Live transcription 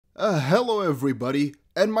Hello everybody,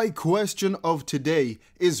 and my question of today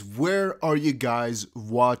is, where are you guys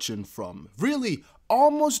watching from? Really,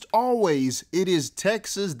 almost always it is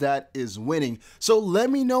Texas that is winning. So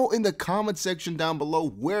let me know in the comment section down below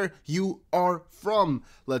where you are from.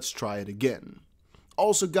 Let's try it again.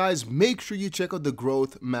 Also guys, make sure you check out the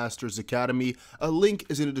Growth Masters Academy. A link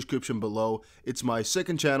is in the description below. It's my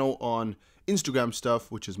second channel on Instagram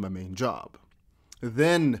stuff, which is my main job.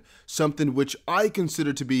 Then, something which I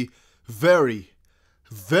consider to be very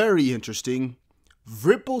interesting.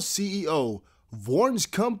 Ripple CEO warns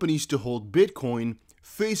companies to hold Bitcoin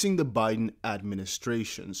facing the Biden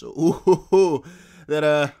administration. So,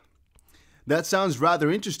 that sounds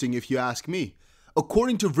rather interesting if you ask me.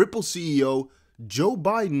 According to Ripple CEO, Joe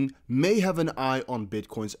Biden may have an eye on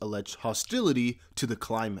Bitcoin's alleged hostility to the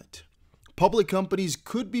climate. Public companies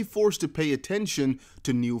could be forced to pay attention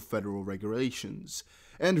to new federal regulations.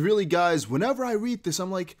 And really guys, whenever I read this, I'm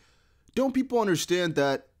like, don't people understand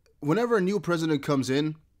that whenever a new president comes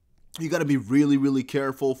in, you got to be really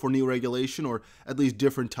careful for new regulation, or at least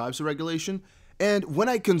different types of regulation? And when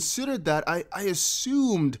I considered that, I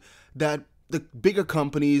assumed that the bigger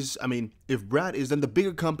companies, I mean, if Brad is, then the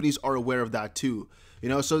bigger companies are aware of that too. You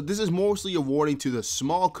know, so this is mostly a warning to the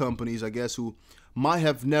small companies, I guess, who might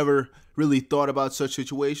have never really thought about such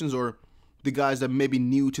situations, or the guys that may be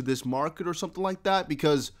new to this market or something like that.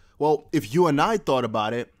 Because, well, if you and I thought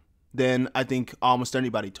about it, then I think almost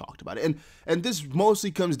anybody talked about it. And this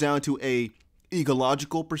mostly comes down to a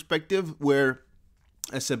ecological perspective where,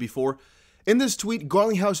 as said before, in this tweet,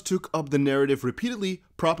 Garlinghouse took up the narrative repeatedly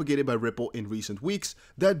propagated by Ripple in recent weeks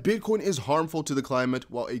that Bitcoin is harmful to the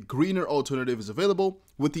climate while a greener alternative is available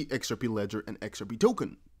with the XRP ledger and XRP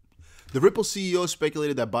token. The Ripple CEO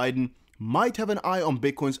speculated that Biden might have an eye on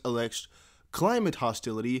Bitcoin's alleged climate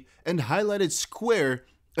hostility and highlighted Square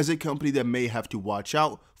as a company that may have to watch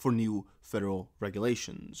out for new federal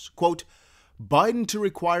regulations. Quote, Biden to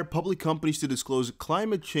require public companies to disclose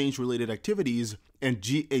climate change related activities and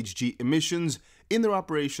GHG emissions in their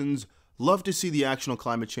operations. Love to see the action on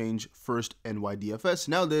climate change. First NYDFS.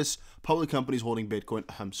 Now this, public companies holding Bitcoin,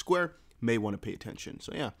 Square, may want to pay attention.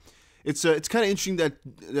 So yeah, it's kind of interesting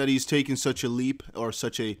that he's taken such a leap, or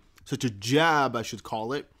such a jab, I should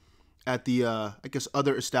call it, at the I guess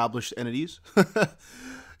other established entities,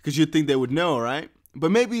 because you'd think they would know, right? But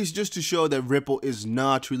maybe it's just to show that Ripple is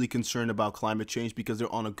not really concerned about climate change because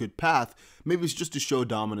they're on a good path. Maybe it's just to show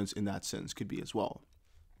dominance in that sense, could be as well.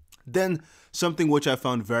 Then, something which I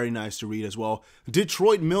found very nice to read as well.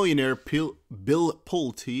 Detroit millionaire Bill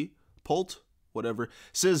Pulte, whatever,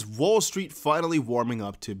 says Wall Street finally warming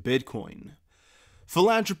up to Bitcoin.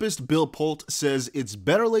 Philanthropist Bill Pulte says it's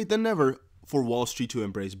better late than never for Wall Street to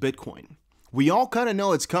embrace Bitcoin. We all kind of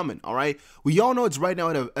know it's coming, all right? We all know it's right now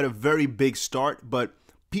at a very big start, but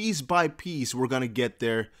piece by piece, we're going to get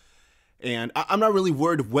there. And I'm not really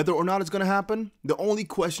worried whether or not it's going to happen. The only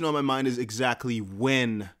question on my mind is exactly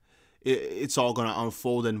when it's all going to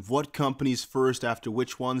unfold and what companies first after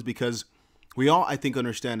which ones, because we all, I think,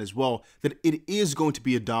 understand as well that it is going to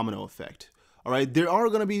be a domino effect. All right, there are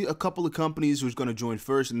going to be a couple of companies who's going to join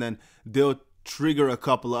first, and then they'll trigger a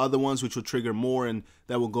couple of other ones, which will trigger more, and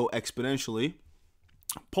that will go exponentially.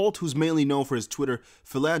 Pulte, who's mainly known for his Twitter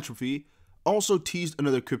philanthropy, also teased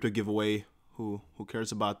another crypto giveaway. Who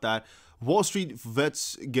cares about that? Wall Street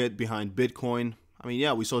vets get behind Bitcoin. I mean,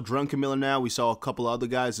 yeah, we saw Drunken Miller now. We saw a couple of other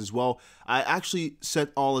guys as well. I actually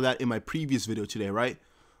said all of that in my previous video today, right?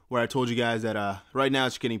 Where I told you guys that right now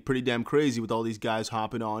it's getting pretty damn crazy with all these guys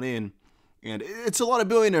hopping on in. And it's a lot of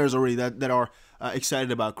billionaires already that are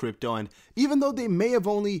excited about crypto. And even though they may have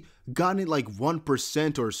only gotten it like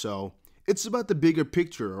 1% or so, it's about the bigger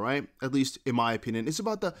picture, right? At least in my opinion. It's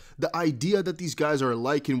about the idea that these guys are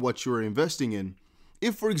liking what you're investing in.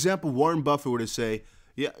 If, for example, Warren Buffett were to say,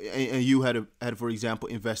 yeah, and you had for example,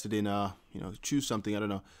 invested in, choose something, I don't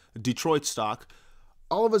know, Detroit stock,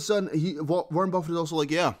 all of a sudden, Warren Buffett is also like,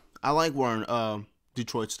 yeah, I like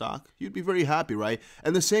Detroit stock, you'd be very happy, right?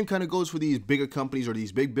 And the same kind of goes for these bigger companies or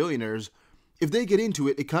these big billionaires. If they get into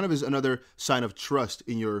it, it kind of is another sign of trust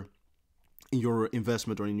in your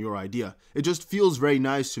investment or in your idea. It just feels very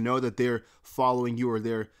nice to know that they're following you, or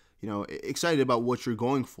they're, excited about what you're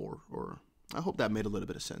going for. Or I hope that made a little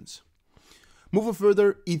bit of sense. Moving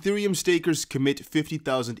further, Ethereum stakers commit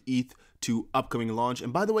 50,000 ETH to upcoming launch.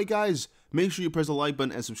 And by the way, guys, make sure you press the like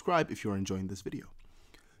button and subscribe if you are enjoying this video.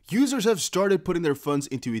 Users have started putting their funds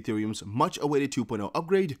into Ethereum's much-awaited 2.0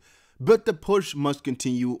 upgrade, but the push must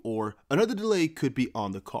continue or another delay could be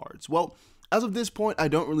on the cards. Well, as of this point, I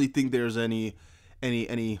don't really think there's any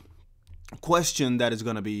question that is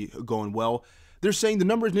going to be going well. They're saying the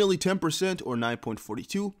number is nearly 10% or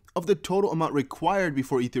 9.42 of the total amount required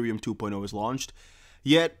before Ethereum 2.0 is launched.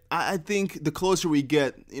 Yet, I think the closer we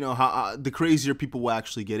get, the crazier people will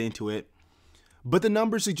actually get into it. But the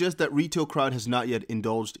numbers suggest that retail crowd has not yet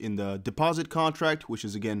indulged in the deposit contract, which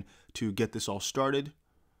is again to get this all started.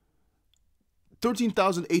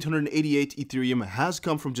 13,888 Ethereum has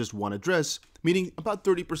come from just one address, meaning about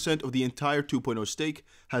 30% of the entire 2.0 stake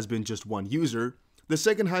has been just one user. The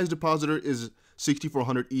second highest depositor is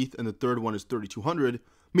 6,400 ETH and the third one is 3,200,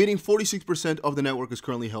 meaning 46% of the network is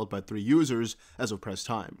currently held by 3 users as of press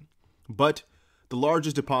time. But the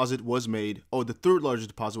largest deposit was made, the third largest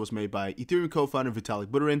deposit was made by Ethereum co-founder Vitalik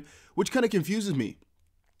Buterin, which kind of confuses me.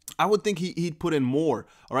 I would think he'd put in more,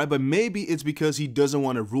 alright, but maybe it's because he doesn't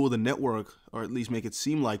want to rule the network, or at least make it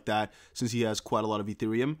seem like that, since he has quite a lot of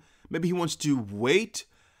Ethereum. Maybe he wants to wait,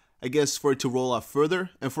 I guess, for it to roll out further.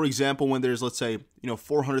 And for example, when there's, let's say,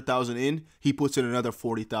 400,000 in, he puts in another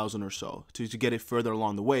 40,000 or so to get it further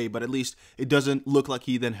along the way. But at least it doesn't look like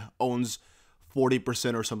he then owns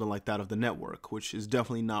 40% or something like that of the network, which is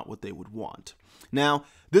definitely not what they would want. Now,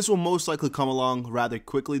 this will most likely come along rather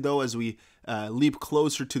quickly, though, as we leap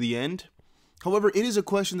closer to the end. However, it is a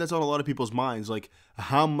question that's on a lot of people's minds, like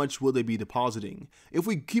how much will they be depositing? If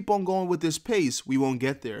we keep on going with this pace, we won't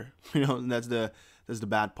get there. And that's the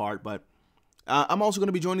bad part. But I'm also going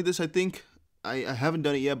to be joining this. I think I haven't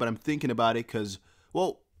done it yet, but I'm thinking about it because,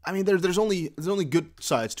 well, I mean, there's only good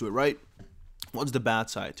sides to it, right? What's the bad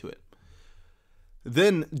side to it?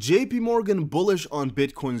 Then, JP Morgan bullish on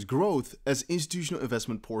Bitcoin's growth as institutional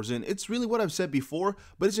investment pours in. It's really what I've said before,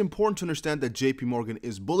 but it's important to understand that JP Morgan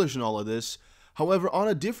is bullish on all of this. However, on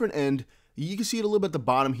a different end, you can see it a little bit at the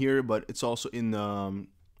bottom here, but it's also in, I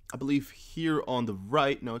believe, here on the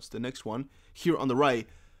right. No, it's the next one. Here on the right.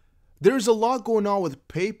 There's a lot going on with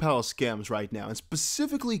PayPal scams right now, and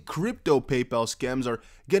specifically crypto PayPal scams are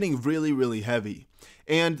getting really, really heavy.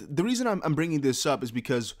 And the reason I'm bringing this up is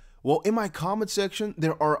because, well, in my comment section,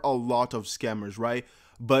 there are a lot of scammers, right?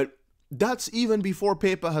 But that's even before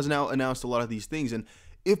PayPal has now announced a lot of these things. And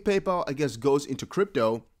if PayPal, I guess, goes into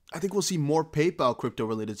crypto, I think we'll see more PayPal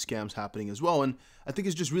crypto-related scams happening as well. And I think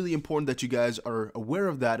it's just really important that you guys are aware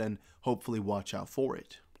of that and hopefully watch out for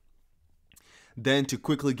it. Then to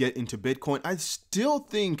quickly get into Bitcoin, I still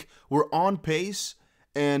think we're on pace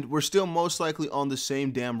and we're still most likely on the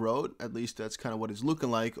same damn road. At least that's kind of what it's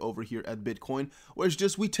looking like over here at Bitcoin. Where it's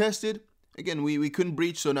just we tested. Again, we couldn't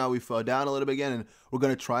breach, so now we fell down a little bit again. And we're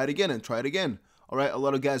going to try it again and try it again. All right, a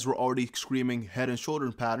lot of guys were already screaming head and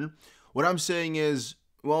shoulder pattern. What I'm saying is,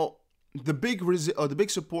 well, the big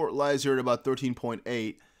support lies here at about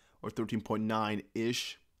 13.8 or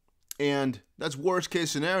 13.9-ish. And that's worst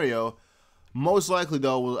case scenario. Most likely,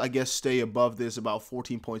 though, will, I guess, stay above this about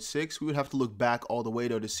 14.6. We would have to look back all the way,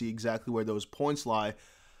 though, to see exactly where those points lie.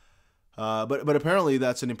 But apparently,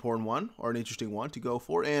 that's an important one or an interesting one to go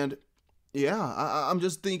for. And yeah, I'm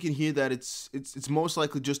just thinking here that it's most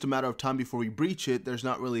likely just a matter of time before we breach it. There's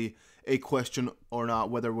not really a question or not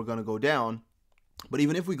whether we're going to go down. But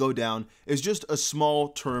even if we go down, it's just a small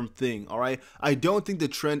term thing, all right? I don't think the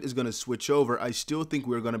trend is going to switch over. I still think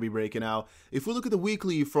we're going to be breaking out. If we look at the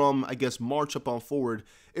weekly from, I guess, March up on forward,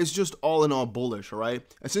 it's just all in all bullish, all right?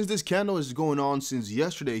 And since this candle is going on since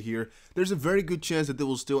yesterday here, there's a very good chance that it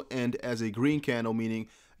will still end as a green candle, meaning,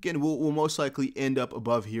 again, we'll most likely end up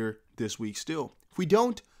above here this week still. If we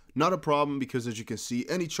don't, not a problem, because as you can see,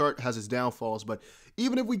 any chart has its downfalls. But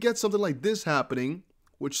even if we get something like this happening,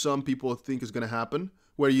 which some people think is going to happen,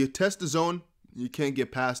 where you test the zone, you can't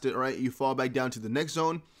get past it, all right? You fall back down to the next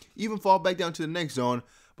zone, even fall back down to the next zone,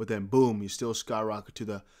 but then boom, you still skyrocket to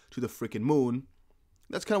the freaking moon.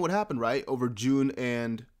 That's kind of what happened, right? Over June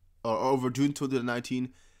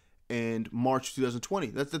 2019 and March 2020.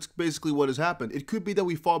 That's basically what has happened. It could be that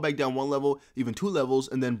we fall back down one level, even 2 levels,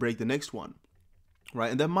 and then break the next one,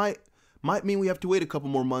 right? And that might mean we have to wait a couple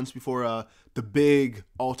more months before the big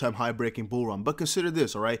all-time high breaking bull run. But consider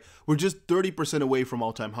this, all right? We're just 30% away from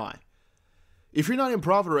all-time high. If you're not in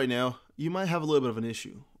profit right now, you might have a little bit of an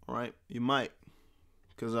issue, all right? You might,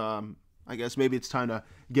 because I guess maybe it's time to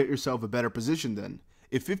get yourself a better position then.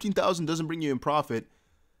 If 15,000 doesn't bring you in profit,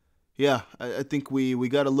 yeah, I think we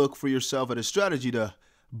got to look for yourself at a strategy to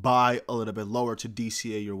buy a little bit lower to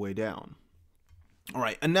DCA your way down. All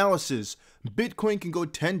right, analysis. Bitcoin can go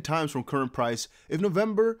 10 times from current price if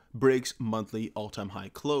November breaks monthly all-time high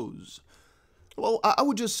close. Well, I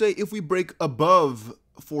would just say if we break above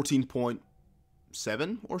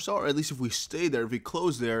 14.7 or so, or at least if we stay there, if we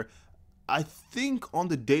close there, I think on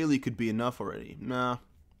the daily could be enough already. Nah.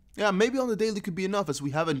 Yeah, maybe on the daily could be enough, as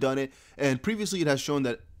we haven't done it. And previously it has shown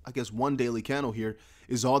that, I guess, one daily candle here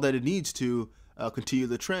is all that it needs to continue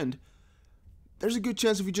the trend, there's a good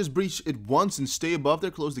chance if we just breach it once and stay above there,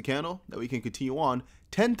 close the candle, that we can continue on.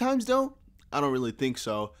 10 times though? I don't really think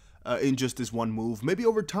so in just this one move. Maybe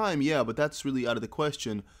over time, yeah, but that's really out of the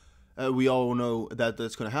question. We all know that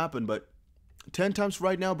that's going to happen, but 10 times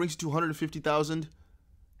right now brings you to 150,000.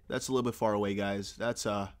 That's a little bit far away, guys. That's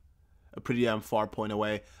a pretty damn far point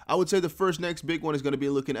away. I would say the next big one is going to be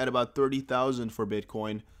looking at about 30,000 for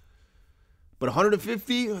Bitcoin. But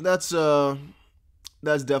 150, that's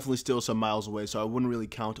definitely still some miles away, so I wouldn't really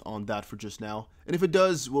count on that for just now. And if it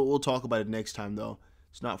does, we'll talk about it next time, though.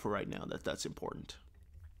 It's not for right now. That's important.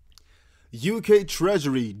 UK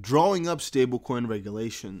Treasury drawing up stablecoin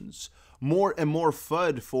regulations. More and more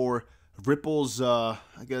FUD for Ripple's, I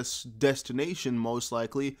guess, destination, most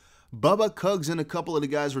likely. Bubba Cugs and a couple of the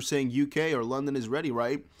guys were saying UK or London is ready,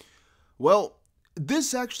 right? Well,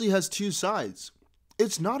 this actually has two sides.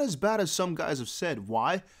 It's not as bad as some guys have said.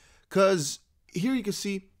 Why? Because here you can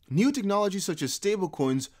see new technologies such as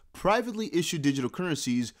stablecoins, privately issued digital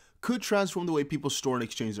currencies, could transform the way people store and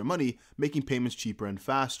exchange their money, making payments cheaper and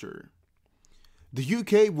faster. The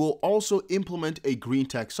UK will also implement a green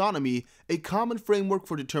taxonomy, a common framework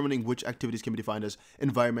for determining which activities can be defined as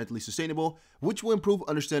environmentally sustainable, which will improve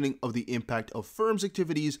understanding of the impact of firms'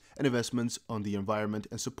 activities and investments on the environment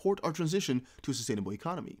and support our transition to a sustainable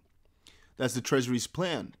economy. That's the Treasury's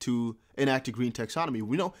plan to enact a green taxonomy.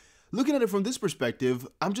 We know, looking at it from this perspective,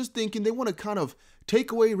 I'm just thinking they want to kind of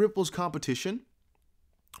take away Ripple's competition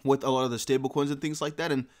with a lot of the stablecoins and things like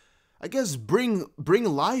that, and I guess bring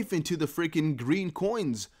life into the freaking green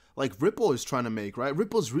coins like Ripple is trying to make, right?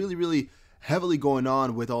 Ripple's really heavily going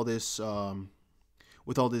on with all this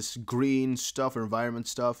green stuff or environment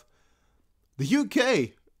stuff. The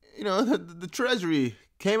UK, you know, the Treasury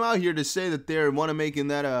came out here to say that they want to making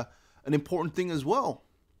that an important thing as well.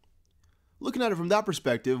 Looking at it from that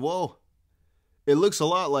perspective, well, it looks a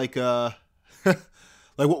lot like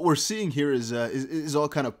like what we're seeing here is all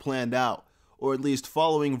kind of planned out, or at least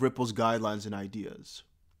following Ripple's guidelines and ideas.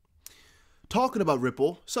 Talking about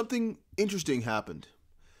Ripple, something interesting happened.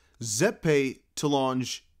 ZPay to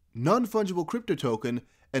launch non-fungible crypto token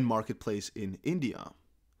and marketplace in India.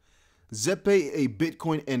 ZPay, a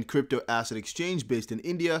Bitcoin and crypto asset exchange based in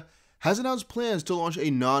India, has announced plans to launch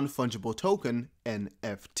a non-fungible token,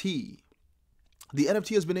 NFT. The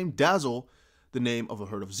NFT has been named Dazzle, the name of a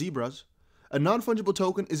herd of zebras. A non-fungible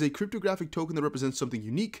token is a cryptographic token that represents something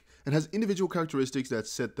unique and has individual characteristics that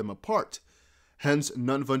set them apart. Hence,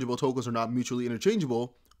 non-fungible tokens are not mutually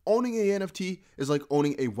interchangeable. Owning a NFT is like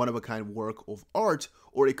owning a one-of-a-kind work of art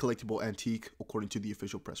or a collectible antique, according to the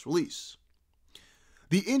official press release.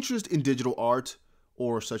 The interest in digital art,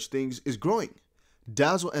 or such things, is growing.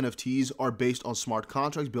 Dazzle NFTs are based on smart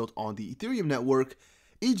contracts built on the Ethereum network.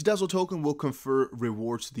 Each Dazzle token will confer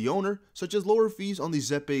rewards to the owner, such as lower fees on the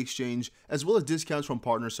ZPay exchange, as well as discounts from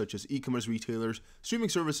partners such as e-commerce retailers, streaming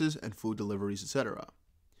services, and food deliveries, etc.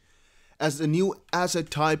 As a new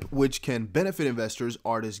asset type which can benefit investors,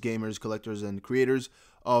 artists, gamers, collectors, and creators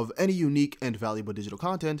of any unique and valuable digital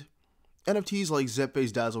content, NFTs like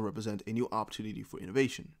ZPay's Dazzle represent a new opportunity for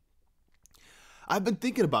innovation. I've been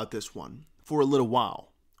thinking about this one for a little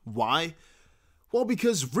while. Why? Well,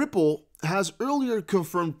 because Ripple has earlier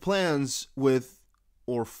confirmed plans with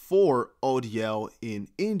or for ODL in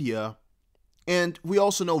India, and we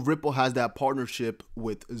also know Ripple has that partnership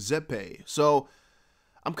with ZPay. So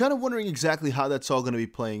I'm kind of wondering exactly how that's all going to be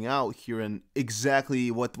playing out here and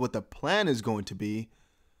exactly what the plan is going to be.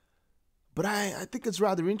 But I think it's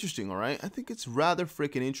rather interesting, all right? I think it's rather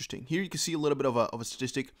freaking interesting. Here you can see a little bit of a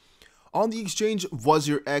statistic. On the exchange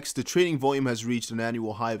WazirX, the trading volume has reached an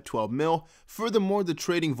annual high of 12 mil. Furthermore, the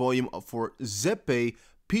trading volume for ZPay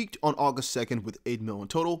peaked on August 2nd with 8 mil in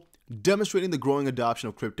total, demonstrating the growing adoption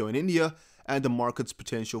of crypto in India and the market's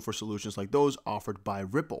potential for solutions like those offered by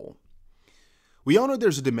Ripple. We all know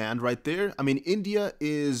there's a demand right there. I mean, India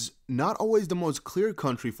is not always the most clear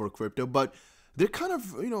country for crypto, but they're kind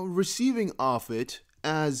of, receiving off it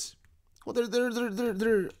as, well,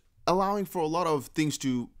 they're allowing for a lot of things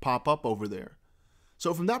to pop up over there.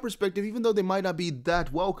 So from that perspective, even though they might not be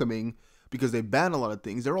that welcoming because they ban a lot of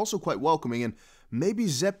things, they're also quite welcoming. And maybe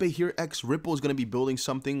ZPay here x Ripple is going to be building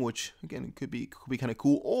something which, again, could be kind of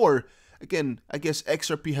cool. Or again, I guess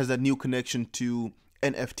XRP has that new connection to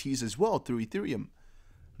NFTs as well through Ethereum.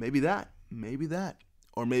 Maybe that,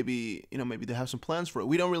 or maybe they have some plans for it.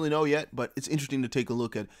 We don't really know yet, but it's interesting to take a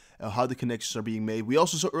look at how the connections are being made. We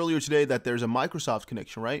also saw earlier today that there's a Microsoft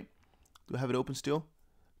connection, right? Do I have it open still?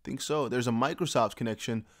 I think so. There's a Microsoft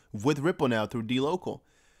connection with Ripple now through dLocal.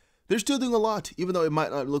 They're still doing a lot, even though it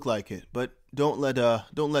might not look like it. But don't let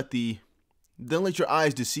the Don't let your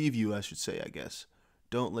eyes deceive you, I should say, I guess.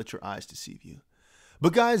 Don't let your eyes deceive you.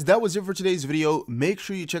 But guys, that was it for today's video. Make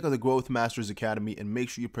sure you check out the Growth Masters Academy and make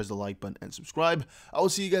sure you press the like button and subscribe. I will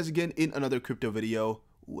see you guys again in another crypto video.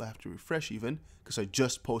 Ooh, I have to refresh even because I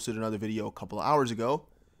just posted another video a couple of hours ago.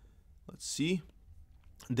 Let's see.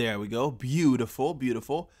 There we go. Beautiful,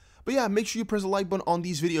 beautiful. But yeah, make sure you press the like button on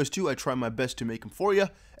these videos too. I try my best to make them for you.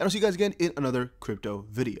 And I'll see you guys again in another crypto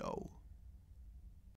video.